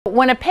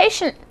When a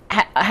patient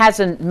has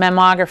a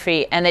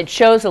mammography and it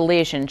shows a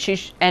lesion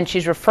and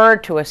she's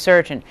referred to a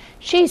surgeon,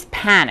 she's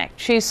panicked,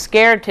 she's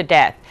scared to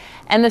death.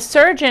 And the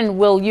surgeon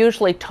will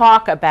usually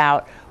talk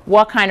about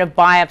what kind of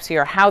biopsy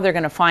or how they're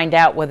going to find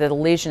out whether the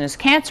lesion is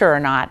cancer or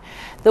not.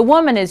 The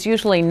woman is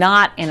usually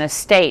not in a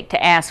state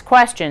to ask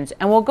questions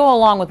and will go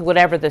along with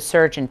whatever the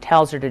surgeon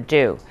tells her to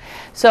do.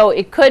 So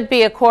it could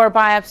be a core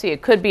biopsy,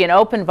 it could be an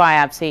open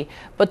biopsy,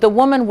 but the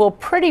woman will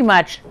pretty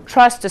much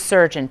trust a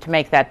surgeon to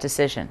make that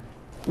decision.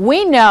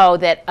 We know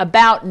that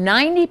about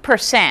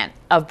 90%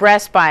 of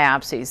breast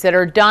biopsies that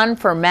are done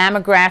for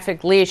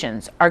mammographic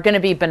lesions are going to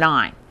be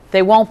benign.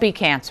 They won't be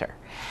cancer.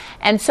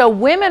 And so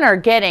women are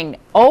getting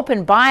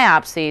open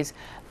biopsies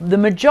the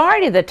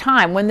majority of the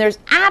time when there's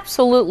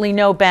absolutely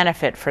no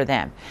benefit for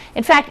them.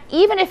 In fact,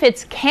 even if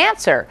it's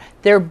cancer,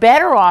 they're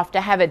better off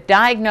to have it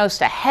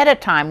diagnosed ahead of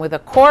time with a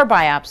core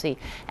biopsy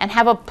and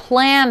have a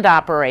planned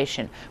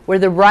operation where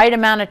the right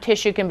amount of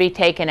tissue can be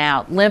taken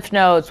out, lymph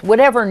nodes,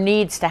 whatever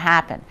needs to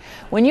happen.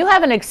 When you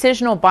have an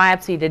excisional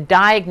biopsy to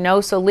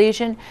diagnose a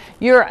lesion,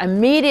 you're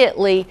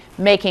immediately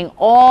making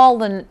all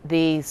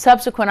the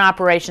subsequent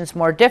operations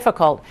more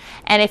difficult.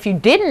 And if you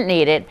didn't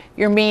need it,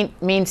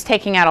 means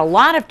taking out a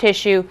lot of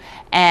tissue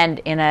and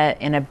in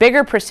a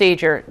bigger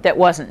procedure that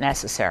wasn't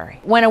necessary.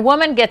 When a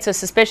woman gets a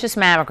suspicious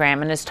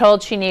mammogram and is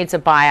told she needs a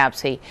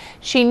biopsy,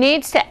 she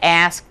needs to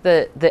ask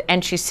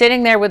and she's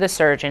sitting there with a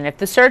surgeon. If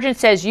the surgeon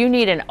says you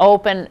need an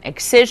open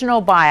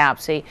excisional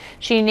biopsy,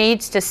 she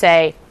needs to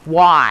say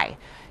why.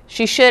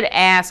 She should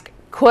ask,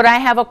 could I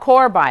have a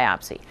core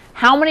biopsy?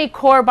 How many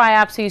core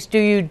biopsies do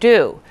you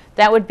do?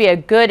 That would be a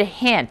good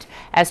hint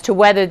as to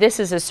whether this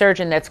is a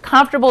surgeon that's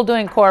comfortable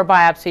doing core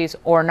biopsies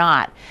or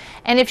not.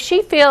 And if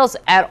she feels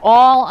at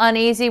all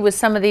uneasy with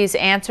some of these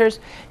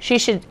answers, she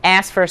should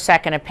ask for a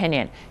second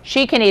opinion.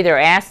 She can either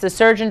ask the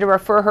surgeon to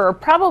refer her, or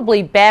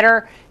probably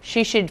better,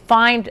 she should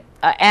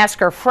ask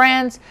her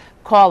friends,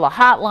 call the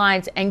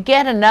hotlines, and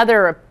get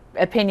another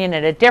opinion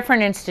at a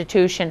different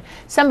institution,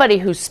 somebody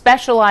who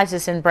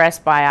specializes in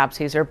breast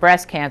biopsies or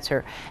breast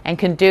cancer and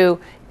can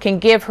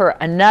give her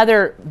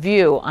another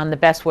view on the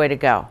best way to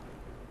go.